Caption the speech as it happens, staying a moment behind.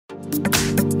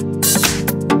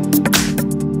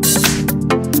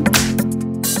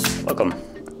Welcome.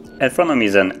 In front of me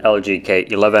is an LG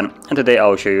K11 and today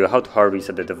I'll show you how to hard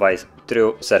reset the device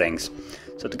through settings.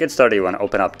 So to get started you want to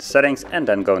open up the settings and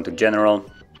then go into general.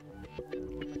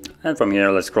 And from here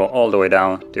let's scroll all the way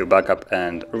down to backup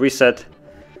and reset.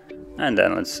 And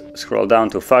then let's scroll down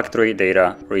to factory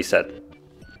data reset.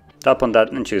 Tap on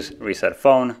that and choose reset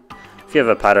phone. If you have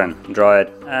a pattern, draw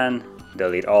it and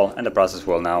delete all, and the process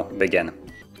will now begin.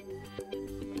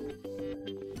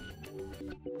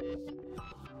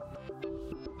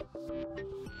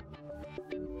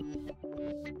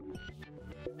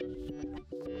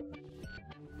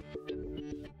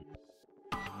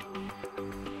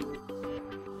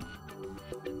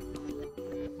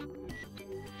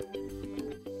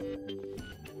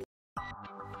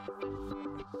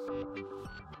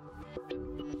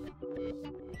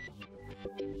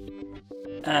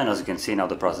 And as you can see, now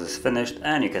the process is finished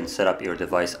and you can set up your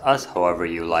device as however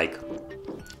you like.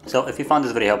 So if you found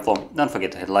this video helpful, don't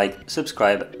forget to hit like,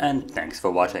 subscribe, and thanks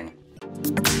for watching.